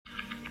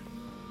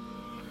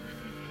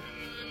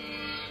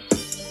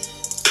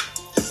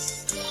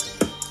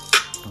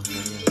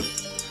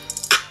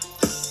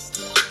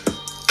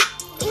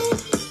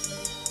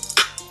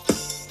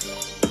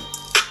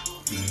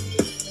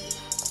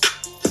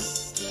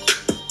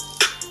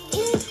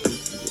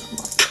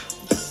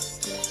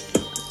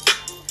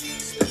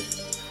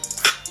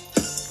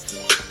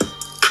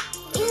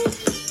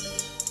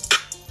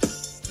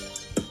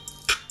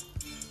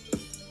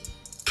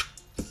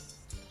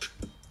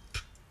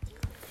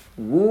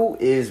Woo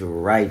is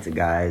right,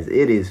 guys.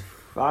 It is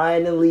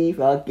finally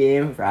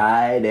fucking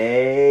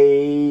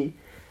Friday.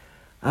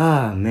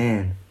 Ah,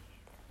 man.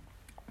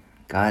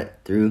 Got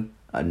through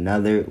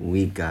another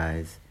week,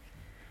 guys.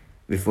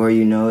 Before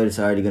you know it, it's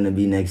already going to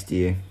be next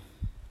year.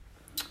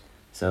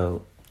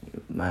 So,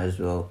 you might as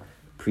well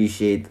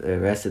appreciate the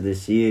rest of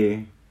this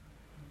year.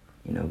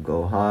 You know,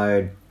 go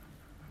hard.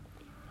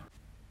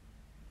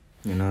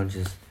 You know,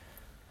 just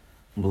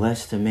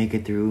blessed to make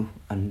it through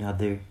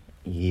another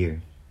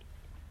year.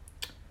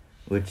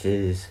 Which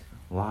is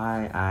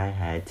why I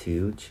had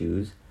to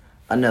choose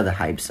another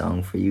hype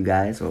song for you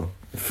guys. Well,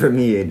 for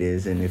me it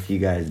is, and if you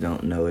guys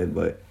don't know it,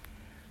 but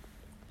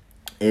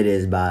it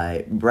is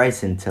by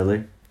Bryson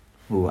Tiller,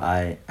 who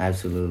I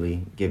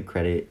absolutely give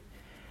credit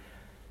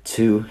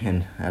to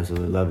and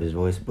absolutely love his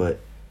voice, but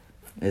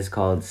it's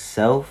called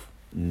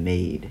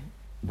Self-Made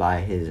by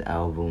his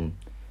album,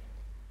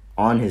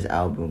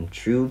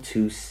 True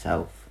to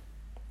Self.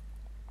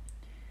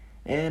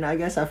 And I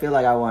guess I feel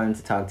like I wanted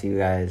to talk to you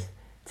guys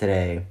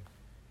today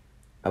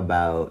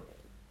about,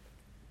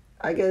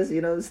 I guess,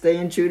 you know,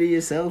 staying true to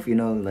yourself, you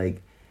know,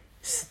 like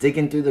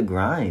sticking through the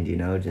grind, you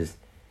know, just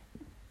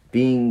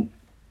being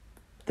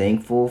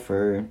thankful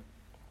for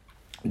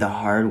the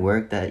hard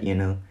work that, you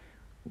know,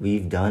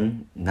 we've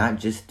done, not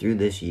just through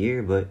this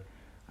year, but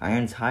our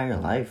entire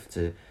life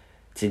to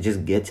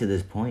just get to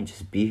this point,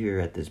 just be here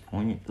at this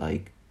point.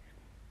 Like,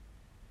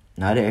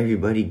 not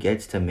everybody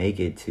gets to make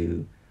it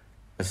to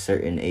a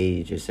certain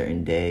age, a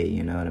certain day,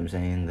 you know what I'm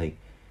saying? Like,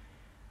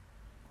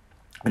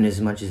 and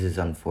as much as it's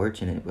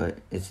unfortunate, but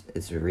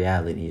it's a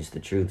reality, it's the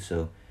truth.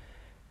 So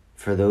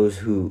for those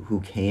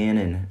who can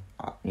and,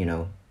 you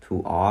know,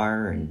 who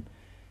are and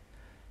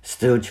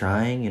still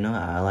trying, you know,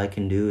 all I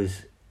can do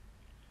is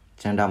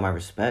send out my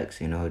respects,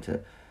 you know,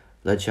 to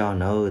let y'all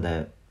know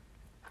that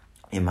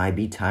it might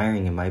be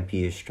tiring, it might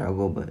be a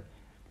struggle, but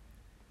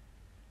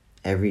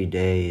every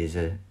day is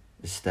a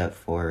step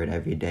forward.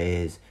 Every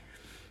day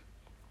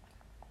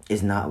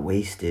is not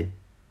wasted.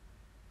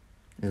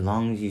 As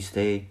long as you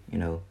stay, you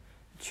know,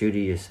 true to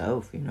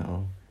yourself, you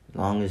know, as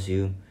long as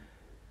you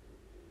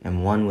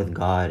and one with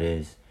God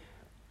is,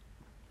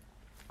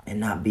 and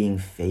not being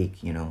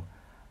fake, you know.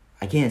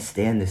 I can't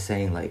stand the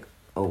saying like,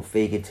 oh,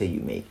 fake it till you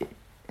make it.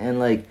 And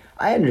like,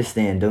 I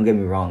understand, don't get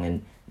me wrong,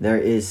 and there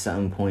is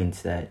some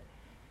points that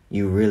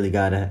you really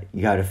gotta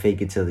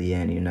fake it till the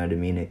end, you know what I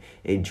mean?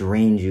 It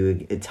drains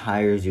you, it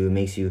tires you, it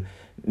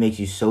makes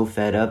you so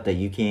fed up that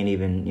you can't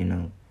even, you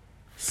know,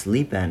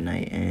 sleep at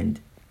night. And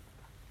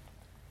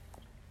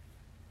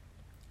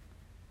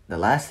the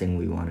last thing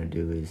we want to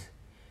do is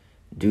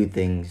do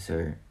things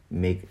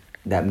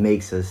that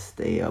makes us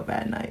stay up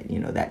at night, you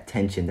know, that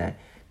tension that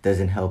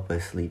doesn't help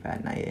us sleep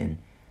at night. And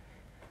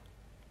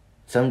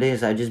some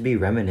days I just be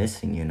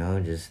reminiscing, you know,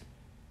 just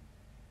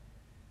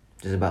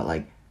about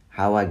like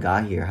how I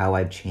got here, how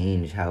I've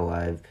changed,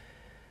 how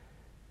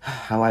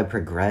I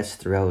progressed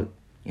throughout,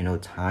 you know,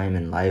 time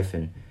and life,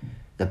 and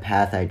the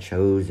path I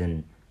chose,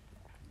 and,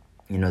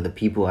 you know, the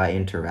people I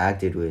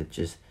interacted with,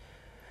 just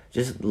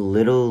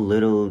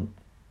little,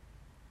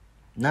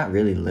 not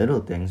really little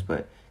things,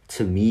 but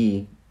to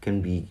me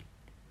can be,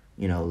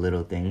 you know,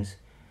 little things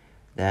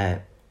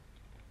that,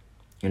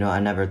 you know, I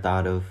never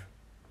thought of,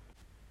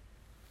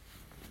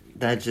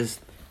 that just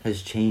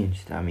has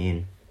changed. I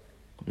mean,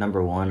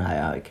 number one,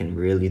 I can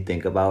really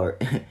think about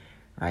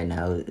right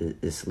now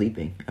is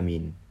sleeping. I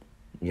mean,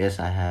 yes,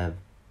 I have.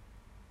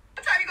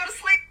 What time you go to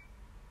sleep?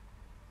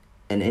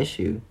 An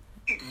issue.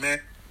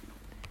 Man.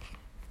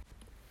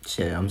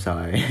 Shit, I'm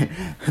sorry.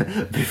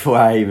 Before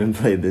I even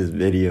played this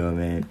video,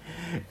 man.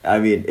 I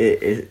mean,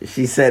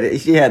 she said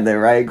it. She had the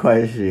right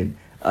question.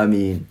 I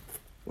mean,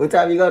 what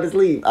time you go to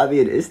sleep? I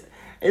mean,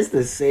 it's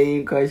the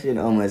same question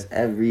almost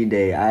every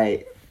day.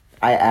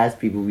 I ask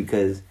people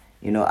because,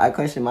 you know, I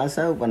question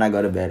myself when I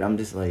go to bed. I'm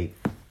just like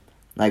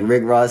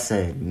Rick Ross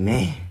said,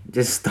 man,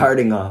 just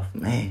starting off,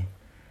 man.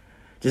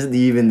 Just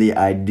even the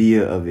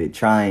idea of it,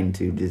 trying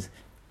to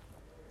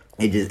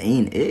it just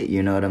ain't it,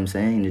 you know what I'm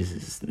saying? It's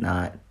just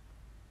not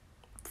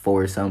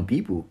for some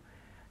people.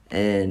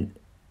 And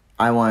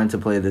I wanted to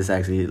play this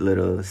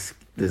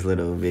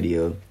little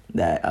video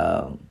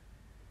that,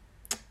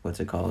 what's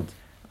it called?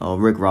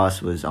 Rick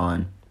Ross was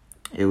on.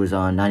 It was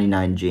on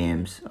 99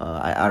 Jams.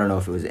 I don't know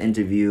if it was an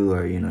interview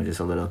or, you know,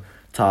 just a little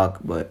talk,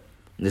 but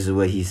this is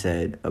what he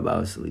said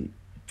about sleep.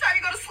 Time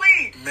you go to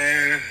sleep?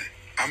 Man,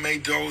 I may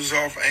doze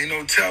off, ain't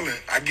no telling.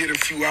 I get a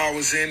few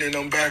hours in and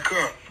I'm back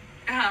up.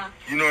 Uh-huh.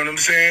 You know what I'm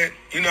saying?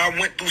 You know, I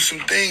went through some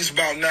things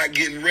about not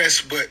getting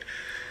rest, but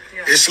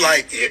it's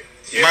like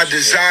my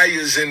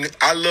desires, and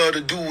I love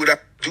to do what I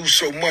do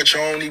so much,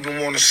 I don't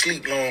even want to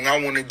sleep long.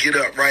 I want to get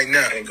up right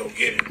now. And go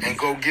get it.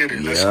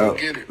 Let's go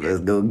get it. Let's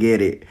go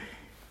get it.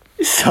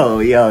 So,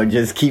 yo,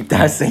 just keep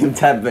that same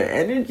type of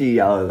energy,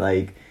 y'all.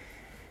 Like,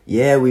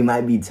 yeah, we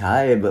might be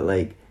tired, but,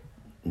 like,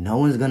 no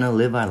one's gonna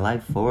live our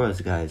life for us,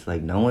 guys.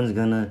 Like, no one's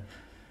gonna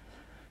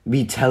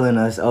be telling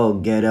us, oh,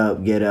 get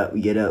up, get up,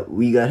 get up.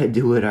 We gotta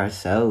do it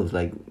ourselves.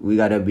 Like, we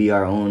gotta be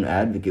our own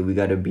advocate. We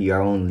gotta be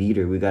our own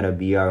leader. We gotta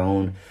be our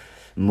own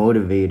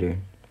motivator.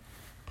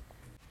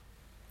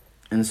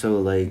 And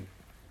so, like,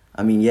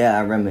 I mean, yeah,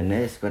 I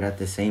reminisce, but at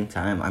the same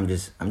time, I'm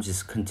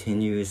just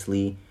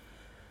continuously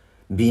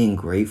being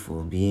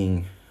grateful,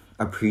 being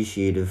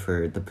appreciative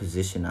for the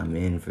position I'm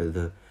in, for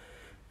the,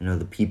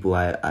 the people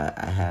I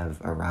have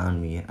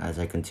around me. As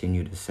I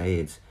continue to say,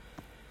 it's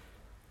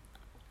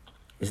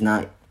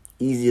not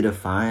easy to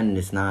find, and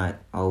it's not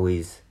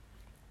always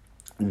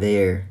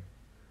there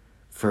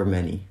for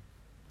many.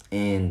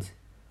 And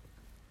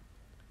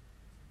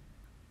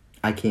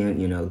I can't,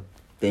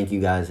 thank you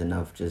guys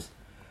enough just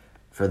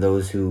for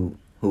those who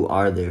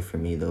are there for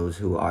me, those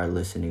who are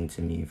listening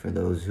to me, for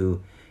those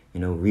who,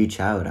 reach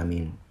out. I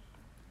mean,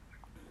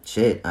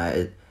 shit,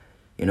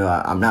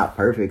 I'm not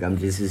perfect. I'm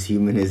just as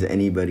human as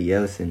anybody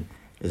else. And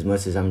as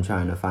much as I'm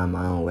trying to find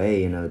my own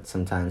way,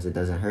 sometimes it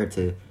doesn't hurt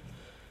to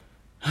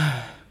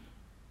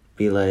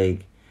be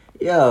like,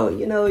 yo,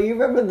 you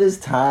remember this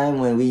time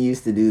when we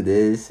used to do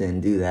this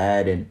and do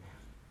that? And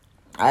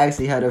I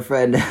actually had a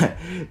friend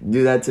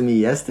do that to me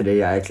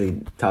yesterday. I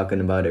actually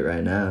talking about it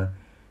right now.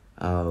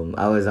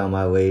 I was on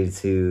my way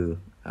to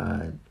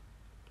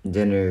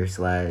dinner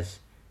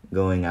 /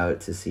 going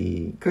out to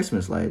see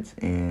Christmas lights,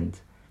 and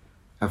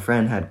a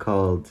friend had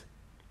called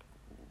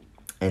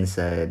and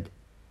said,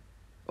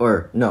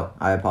 or no,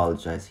 I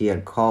apologize. He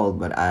had called,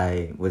 but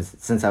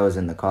since I was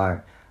in the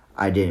car,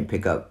 I didn't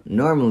pick up.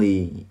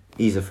 Normally,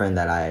 he's a friend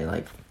that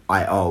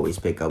I always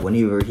pick up.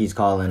 Whenever he's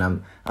calling,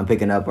 I'm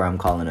picking up or I'm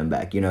calling him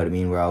back. You know what I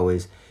mean? We're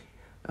always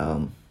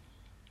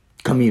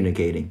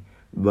communicating.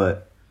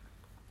 But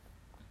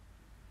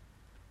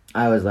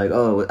I was like,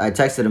 I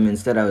texted him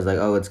instead. I was like,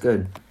 it's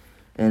good.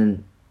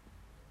 And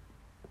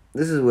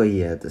this is what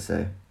he had to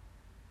say.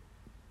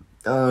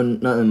 Oh,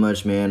 nothing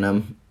much, man.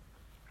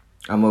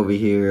 I'm over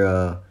here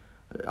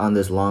on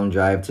this long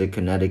drive to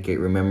Connecticut,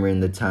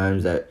 remembering the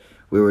times that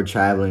we were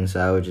traveling, so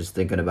I was just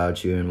thinking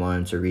about you and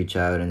wanted to reach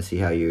out and see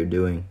how you were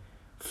doing.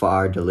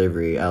 Far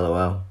delivery,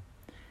 LOL.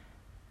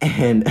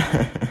 And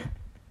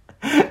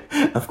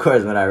of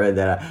course, when I read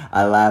that,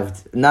 I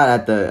laughed. Not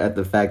at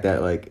the fact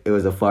that it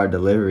was a far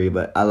delivery,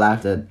 but I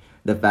laughed at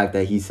the fact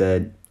that he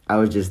said, "I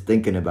was just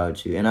thinking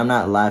about you," and I'm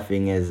not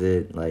laughing as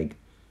it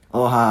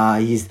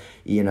he's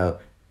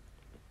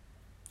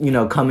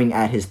coming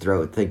at his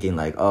throat, thinking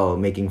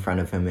making fun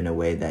of him in a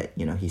way that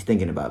he's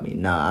thinking about me.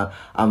 Nah,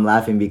 I'm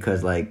laughing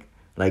because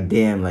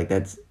damn,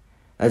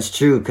 that's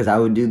true, because I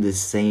would do the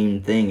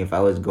same thing if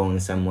I was going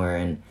somewhere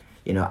and,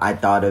 I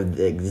thought of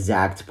the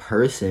exact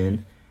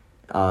person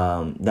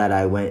that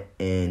I went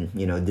and,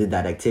 did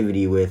that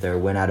activity with or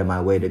went out of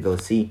my way to go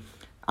see.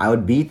 I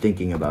would be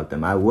thinking about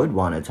them. I would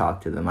want to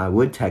talk to them. I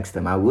would text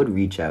them. I would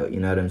reach out. You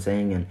know what I'm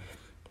saying? And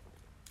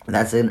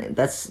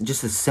that's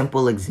just a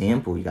simple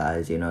example, you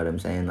guys. You know what I'm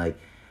saying?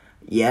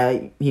 Yeah,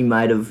 he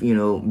might have,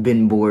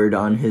 been bored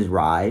on his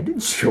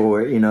ride,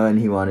 sure, and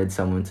he wanted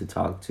someone to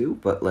talk to.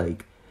 But,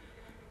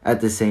 at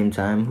the same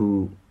time,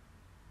 who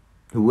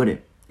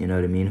wouldn't? You know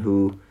what I mean?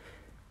 Who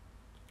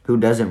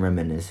doesn't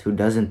reminisce? Who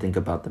doesn't think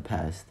about the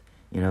past?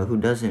 Who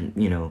doesn't,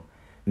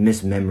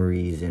 miss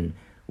memories and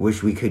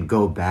wish we could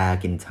go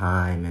back in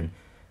time and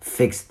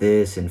fix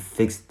this and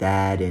fix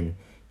that and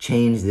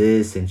change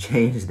this and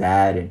change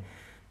that.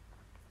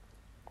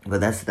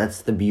 But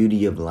that's the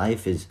beauty of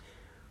life, is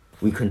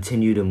we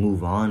continue to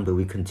move on, but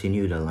we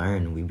continue to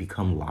learn. We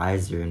become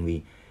wiser, and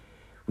we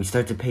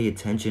start to pay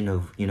attention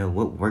of,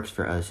 what works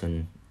for us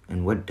and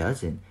what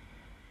doesn't.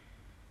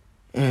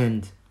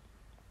 And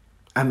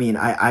I mean,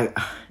 I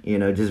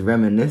just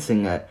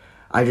reminiscing,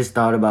 I just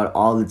thought about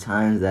all the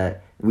times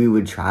that we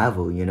would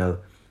travel.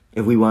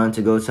 If we wanted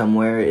to go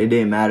somewhere, it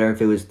didn't matter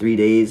if it was 3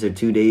 days or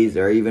 2 days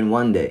or even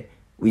 1 day.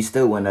 We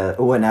still went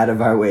out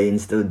of our way and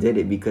still did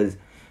it, because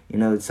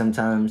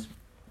sometimes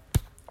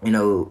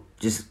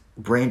just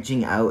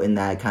branching out in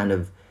that kind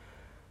of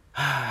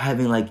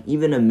having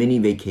even a mini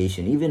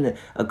vacation, even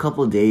a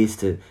couple days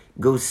to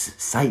go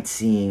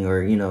sightseeing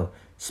or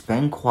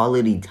spend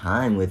quality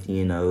time with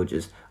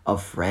just a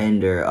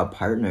friend or a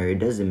partner. It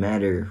doesn't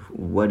matter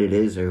what it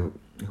is or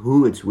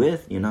who it's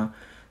with,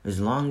 as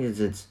long as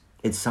it's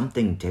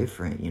something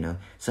different,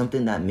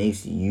 something that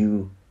makes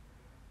you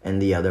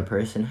and the other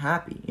person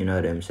happy. You know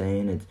what I'm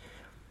saying?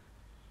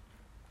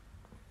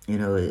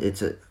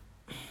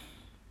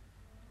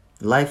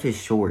 Life is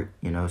short,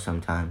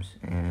 sometimes,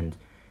 and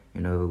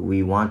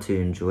we want to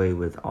enjoy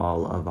with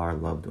all of our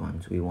loved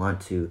ones. We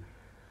want to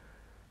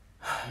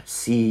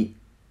see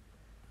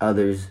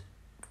others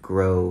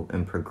grow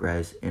and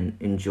progress and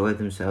enjoy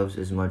themselves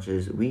as much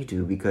as we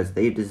do, because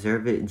they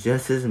deserve it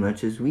just as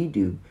much as we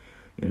do.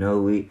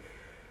 We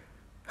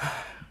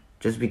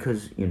just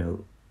because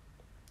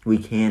we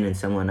can and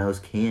someone else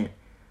can't,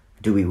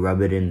 do we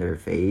rub it in their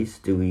face?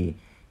 Do we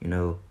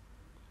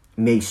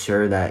make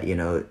sure that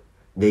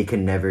they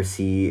can never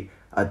see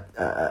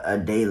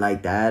a day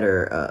like that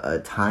or a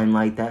time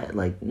like that?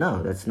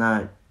 No, it's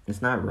not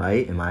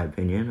right, in my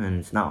opinion, and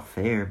it's not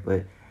fair.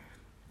 But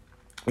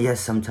yes,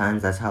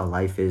 sometimes that's how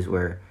life is,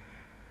 where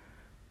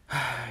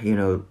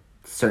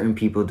certain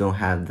people don't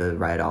have the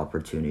right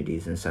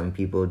opportunities, and some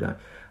people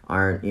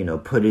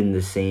aren't put in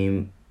the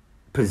same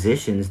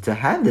positions to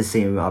have the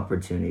same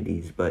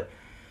opportunities, but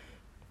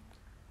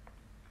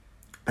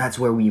that's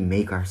where we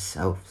make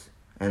ourselves.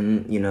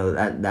 And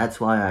that's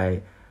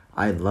why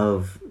I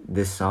love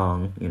this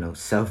song,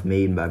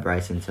 Self-Made by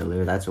Bryson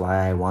Tiller. That's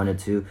why I wanted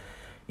to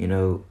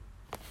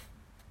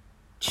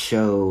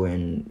show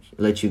and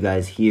let you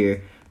guys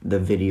hear the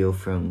video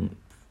from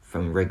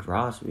Rick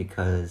Ross,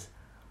 because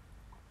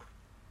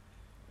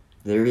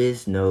there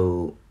is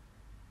no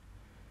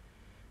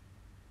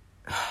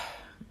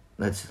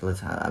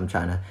I'm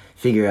trying to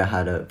figure out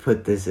how to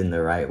put this in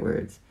the right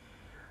words.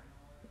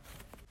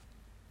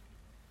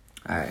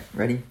 All right,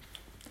 ready?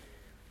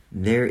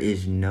 There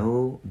is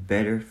no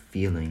better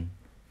feeling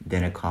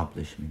than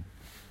accomplishment.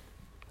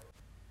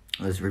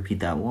 Let's repeat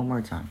that one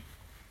more time.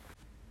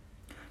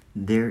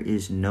 There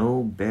is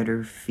no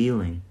better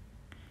feeling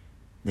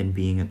than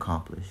being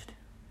accomplished.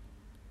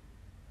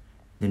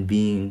 Than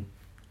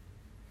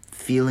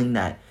feeling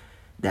that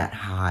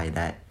high,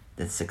 that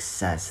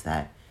success,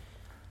 that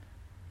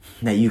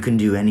you can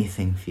do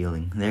anything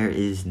feeling. There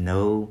is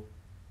no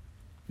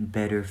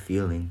better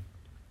feeling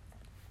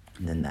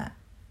than that.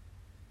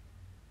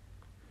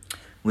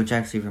 Which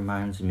actually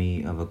reminds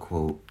me of a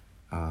quote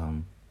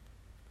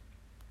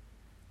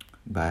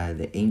by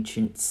the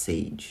ancient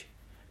sage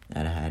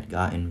that I had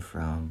gotten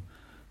from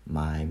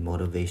my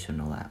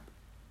motivational app.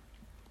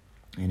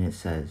 And it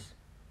says,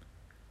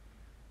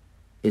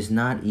 "It's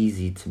not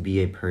easy to be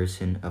a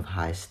person of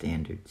high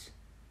standards.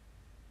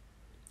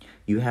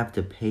 You have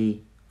to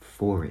pay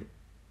for it.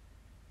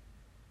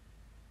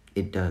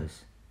 It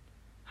does,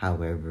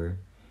 however,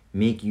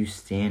 make you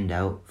stand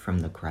out from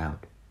the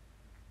crowd,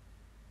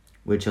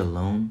 which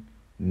alone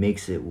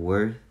makes it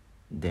worth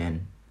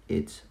than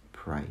its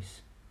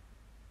price."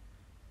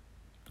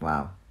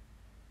 Wow.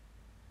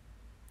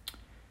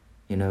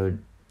 It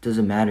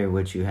doesn't matter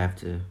what you have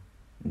to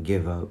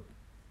give up.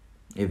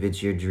 If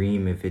it's your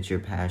dream, if it's your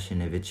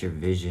passion, if it's your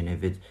vision,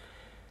 if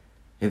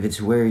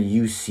it's where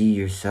you see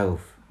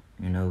yourself,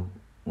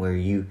 where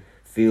you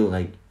feel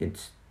like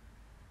it's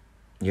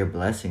your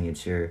blessing,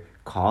 it's your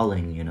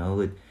calling,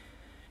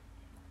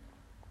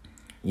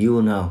 you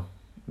will know.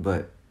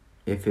 But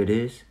if it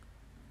is,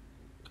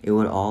 it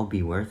would all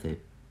be worth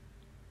it.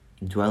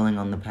 Dwelling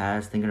on the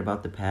past, thinking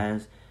about the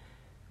past,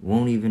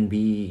 won't even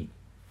be,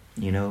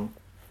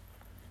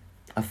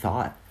 a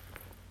thought.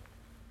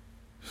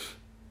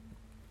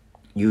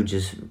 You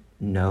just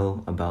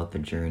know about the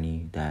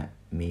journey that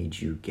made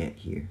you get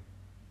here.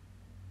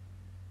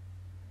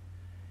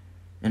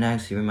 And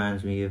actually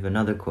reminds me of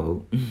another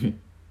quote,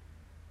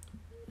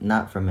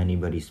 not from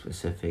anybody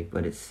specific,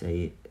 but it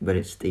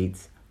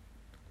states,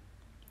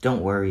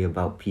 "Don't worry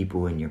about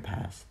people in your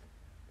past.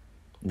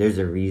 There's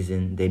a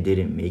reason they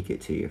didn't make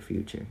it to your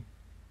future."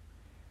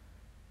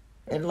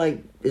 And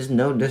there's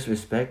no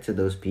disrespect to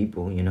those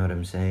people, you know what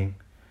I'm saying?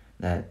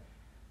 That,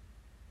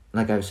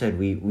 like I've said,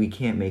 we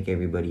can't make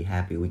everybody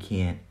happy. We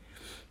can't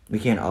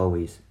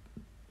always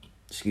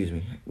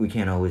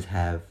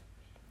have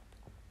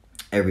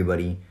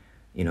everybody,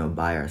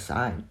 by our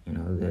side.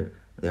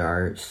 There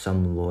are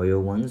some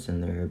loyal ones,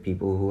 and there are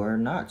people who are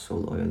not so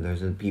loyal. There's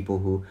the people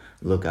who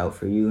look out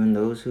for you and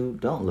those who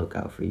don't look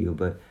out for you.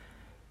 But,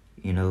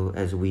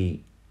 as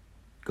we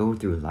go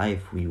through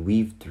life, we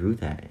weave through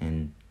that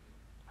and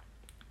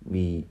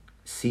we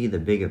see the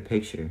bigger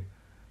picture.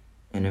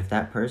 And if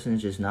that person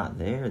is just not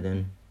there,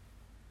 then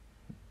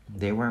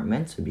they weren't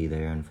meant to be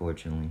there,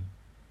 unfortunately.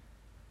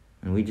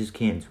 And we just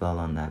can't dwell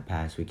on that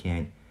past. We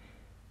can't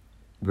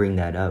bring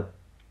that up.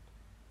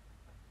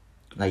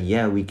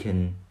 We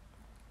can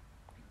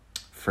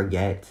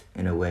forget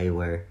in a way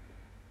where,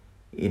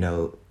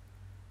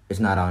 it's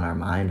not on our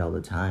mind all the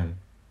time.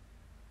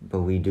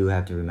 But we do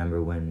have to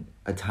remember, when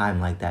a time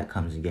like that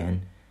comes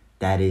again,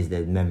 that is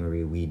the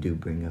memory we do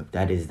bring up.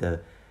 That is the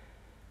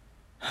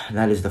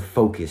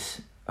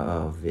focus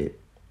of it,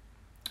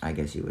 I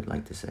guess you would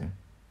like to say.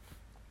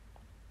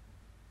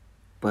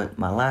 But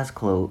my last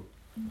quote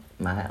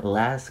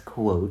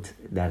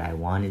that I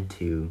wanted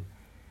to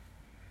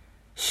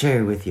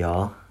share with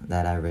y'all,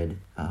 that I read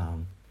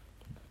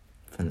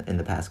in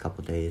the past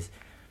couple days,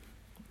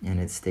 and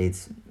it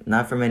states,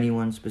 not from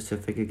anyone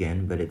specific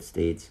again, but it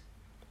states,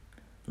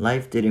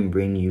 "Life didn't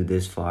bring you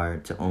this far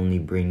to only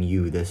bring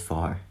you this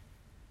far.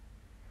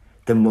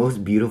 The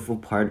most beautiful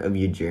part of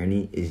your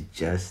journey is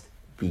just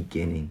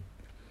beginning."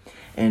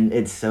 And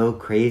it's so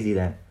crazy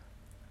that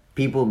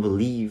people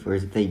believe, or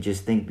they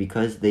just think,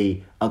 because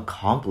they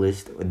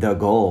accomplished the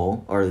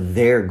goal or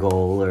their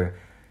goal, or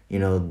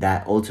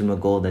that ultimate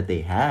goal that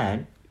they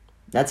had,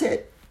 that's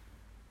it.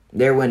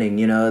 They're winning.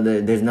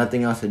 There's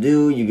nothing else to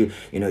do. You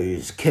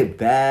just kick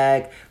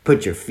back,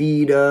 put your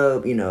feet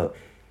up,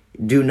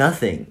 do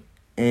nothing.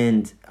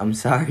 And I'm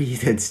sorry,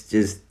 that's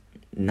just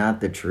not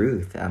the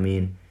truth. I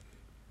mean,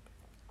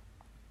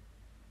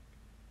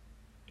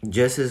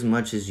 just as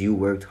much as you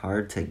worked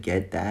hard to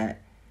get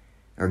that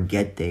or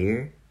get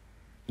there,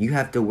 you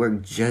have to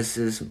work just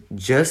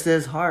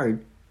as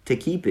hard to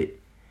keep it.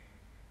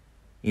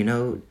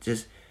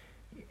 Just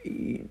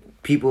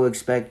people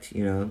expect,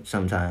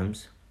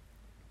 sometimes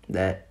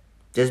that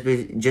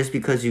just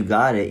because you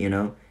got it,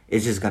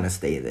 it's just gonna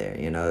stay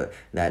there.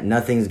 That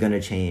nothing's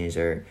gonna change,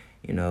 or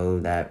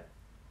that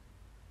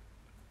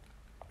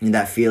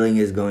feeling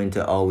is going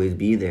to always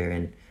be there.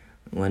 And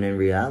when in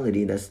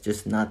reality, that's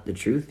just not the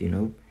truth.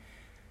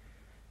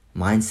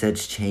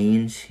 Mindsets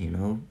change.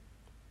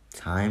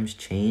 Times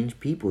change,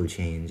 people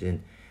change,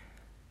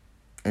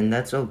 and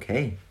that's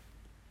okay.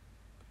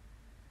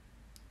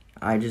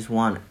 I just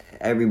want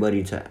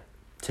everybody to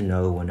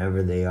know,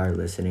 whenever they are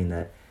listening,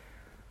 that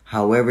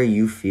however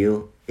you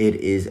feel, it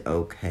is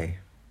okay.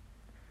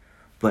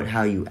 But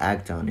how you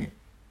act on it,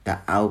 the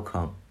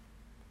outcome,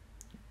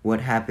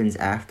 what happens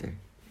after,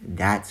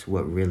 that's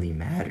what really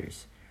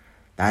matters.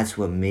 That's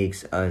what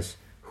makes us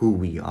who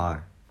we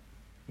are.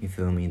 You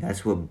feel me?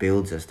 That's what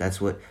builds us.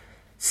 That's what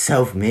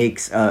self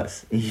makes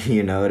us.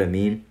 You know what I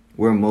mean?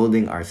 We're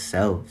molding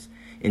ourselves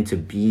into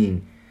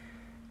being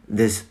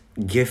this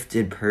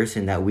gifted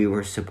person that we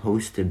were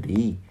supposed to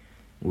be.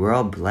 We're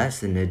all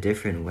blessed in a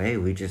different way.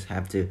 We just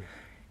have to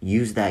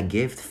use that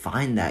gift,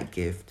 find that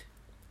gift,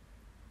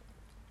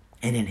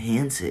 and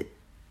enhance it.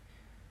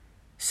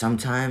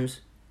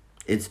 Sometimes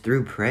it's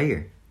through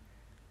prayer.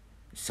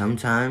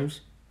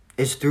 Sometimes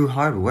it's through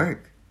hard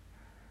work.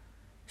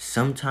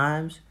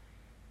 Sometimes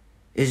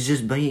it's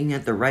just being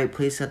at the right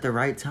place at the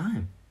right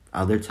time.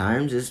 Other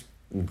times it's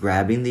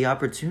grabbing the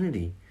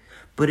opportunity.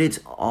 But it's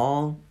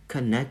all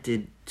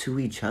connected to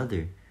each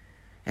other.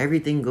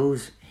 Everything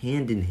goes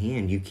hand in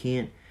hand. You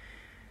can't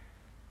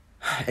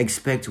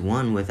expect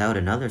one without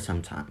another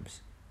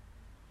sometimes.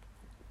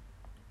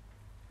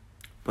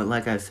 But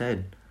like I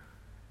said,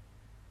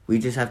 we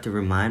just have to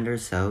remind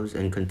ourselves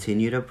and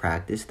continue to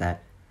practice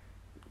that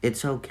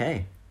it's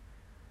okay.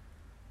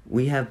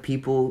 We have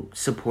people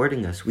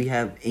supporting us. We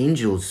have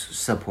angels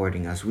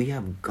supporting us. We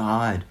have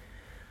God,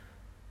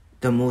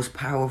 the most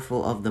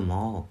powerful of them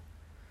all,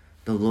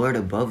 the Lord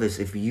above us.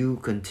 If you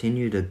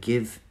continue to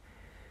give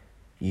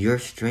your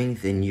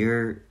strength and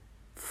your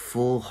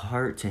full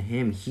heart to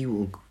Him, He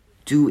will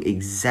do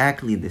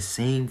exactly the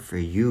same for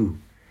you.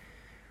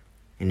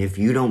 And if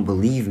you don't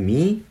believe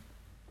me,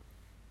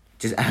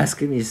 just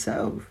ask Him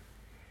yourself.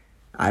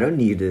 I don't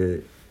need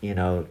to,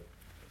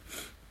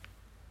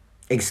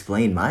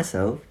 explain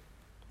myself.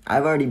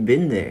 I've already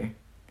been there.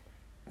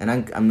 And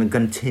I'm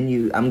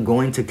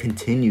going to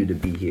continue to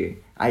be here.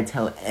 I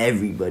tell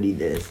everybody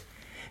this.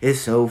 It's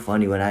so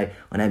funny when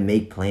I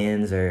make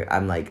plans, or I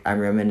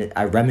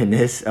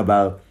reminisce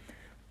about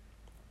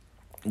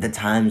the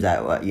times that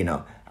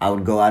I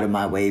would go out of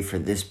my way for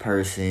this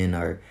person,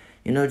 or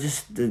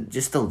just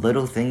the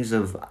little things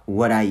of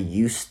what I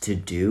used to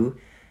do,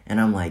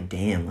 and I'm like,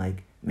 damn,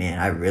 man,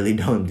 I really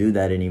don't do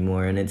that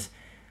anymore. And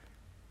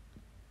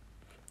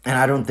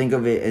I don't think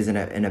of it as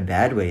in a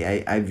bad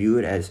way. I view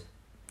it as,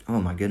 oh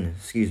my goodness,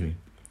 excuse me.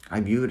 I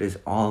view it as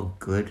all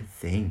good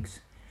things.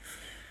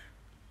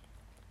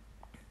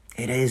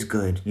 It is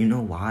good. You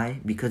know why?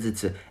 Because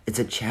it's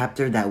a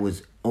chapter that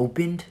was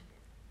opened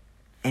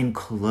and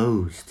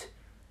closed.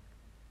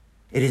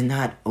 It is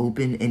not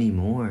open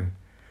anymore.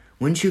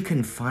 Once you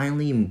can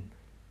finally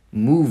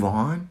move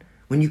on,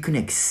 when you can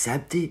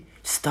accept it,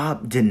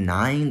 stop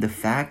denying the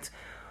fact,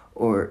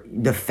 or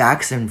the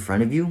facts in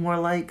front of you, more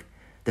like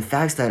the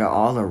facts that are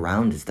all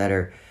around us, that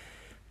are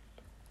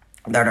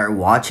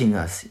watching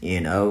us,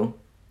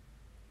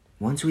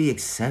 Once we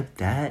accept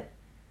that,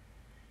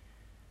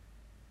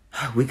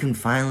 we can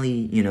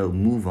finally,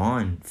 move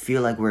on.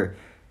 Feel like we're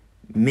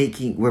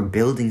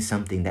building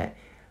something, that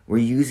we're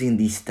using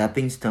these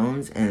stepping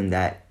stones, and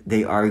that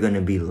they are going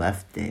to be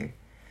left there.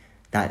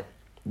 That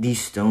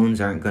these stones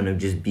aren't going to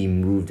just be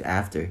moved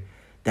after.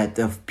 That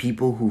the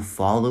people who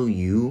follow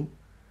you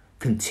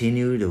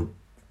continue to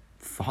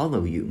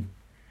follow you.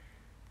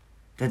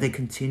 That they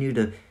continue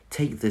to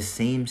take the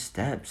same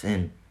steps.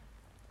 And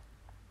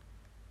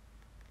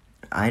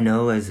I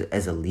know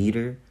as a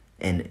leader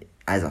and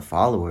as a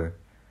follower,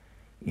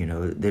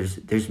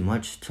 there's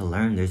much to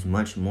learn. There's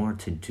much more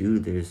to do.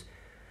 There's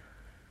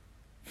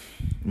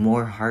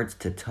more hearts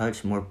to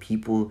touch, more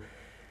people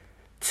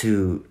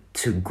to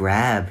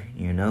grab.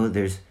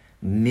 There's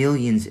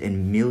millions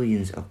and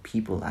millions of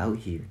people out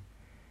here.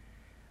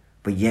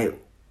 But yet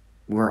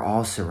we're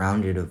all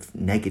surrounded of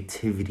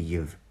negativity,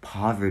 of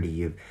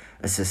poverty, of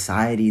a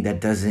society that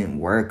doesn't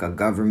work, a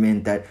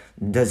government that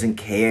doesn't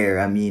care.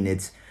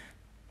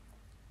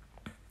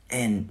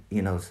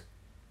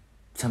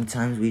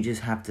 Sometimes we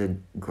just have to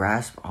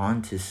grasp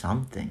onto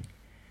something.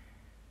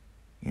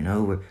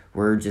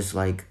 We're just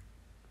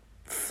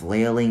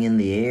flailing in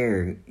the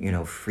air,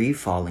 free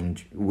falling,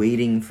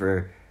 waiting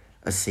for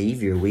a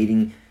savior,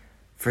 waiting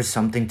for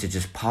something to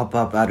just pop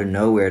up out of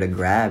nowhere to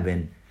grab.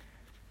 And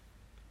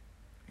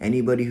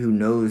anybody who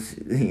knows,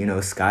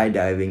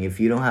 skydiving, if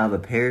you don't have a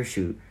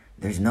parachute,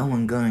 there's no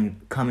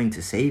one coming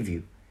to save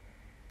you.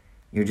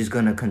 You're just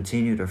going to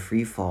continue to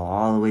free fall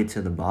all the way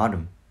to the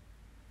bottom.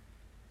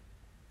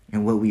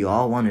 And what we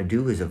all want to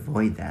do is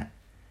avoid that.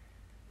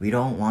 We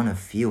don't want to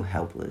feel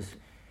helpless.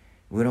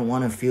 We don't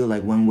want to feel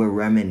like when we're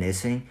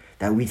reminiscing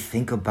that we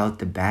think about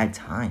the bad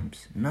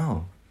times.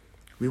 No.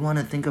 We want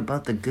to think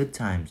about the good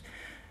times.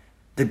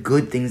 the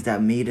good things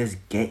that made us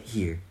get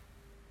here,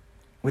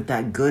 with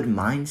that good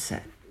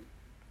mindset.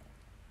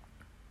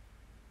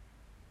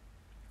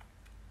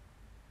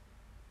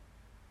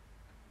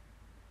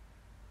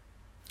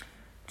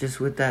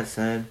 Just with that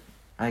said,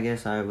 I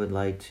guess I would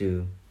like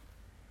to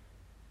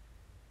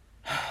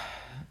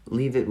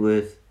leave it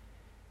with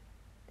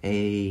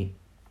I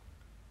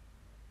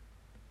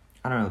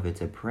don't know if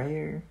it's a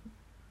prayer,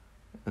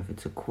 if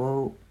it's a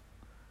quote.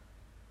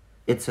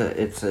 It's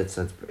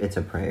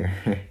a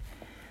prayer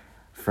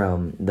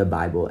from the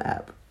Bible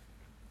app.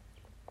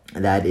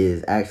 That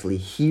is actually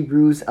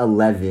Hebrews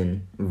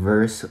 11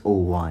 verse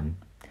 1,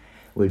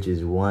 which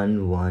is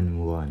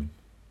 111.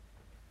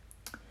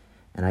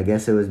 And I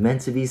guess it was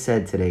meant to be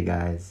said today,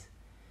 guys.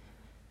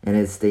 And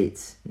it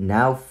states,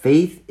 "Now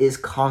faith is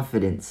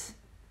confidence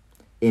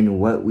in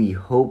what we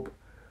hope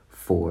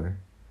for,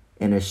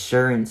 and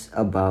assurance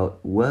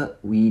about what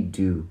we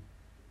do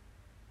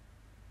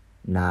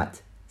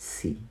not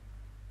see."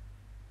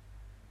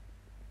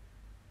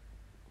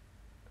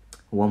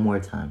 One more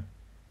time.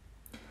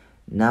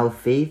 Now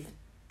faith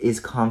is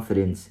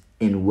confidence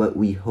in what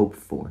we hope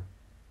for,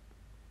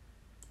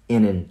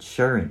 and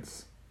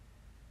assurance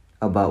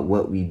about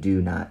what we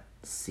do not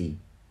see.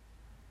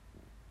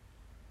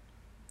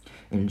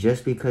 And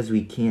just because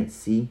we can't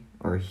see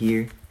or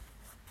hear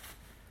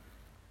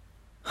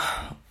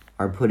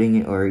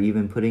or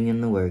even putting in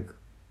the work,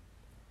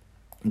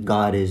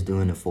 God is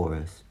doing it for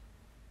us.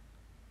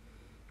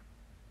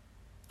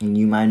 And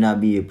you might not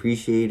be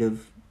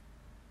appreciative,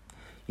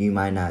 you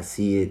might not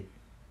see it,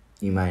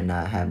 you might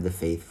not have the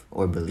faith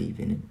or believe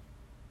in it.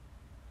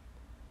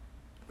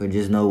 But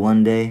just know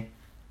one day,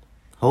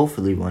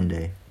 hopefully one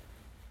day,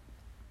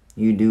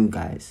 you do,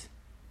 guys,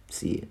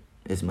 see it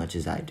as much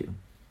as I do.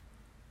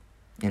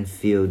 And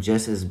feel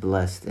just as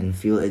blessed and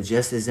feel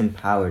just as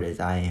empowered as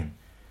I am.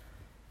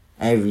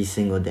 Every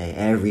single day,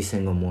 every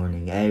single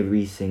morning,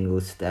 every single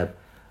step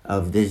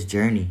of this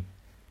journey.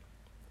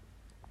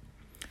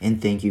 And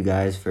thank you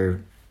guys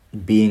for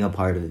being a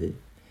part of it.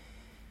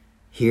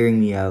 Hearing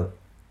me out.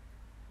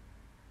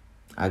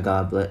 I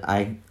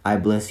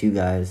bless you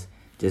guys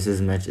just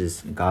as much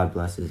as God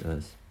blesses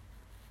us.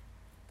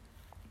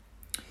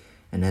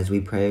 And as we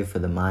pray for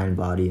the mind,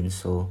 body, and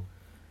soul,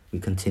 we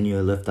continue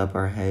to lift up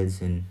our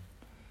heads and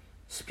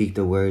speak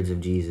the words of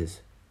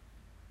Jesus.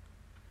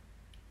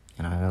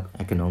 And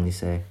I can only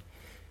say,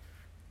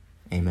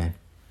 amen.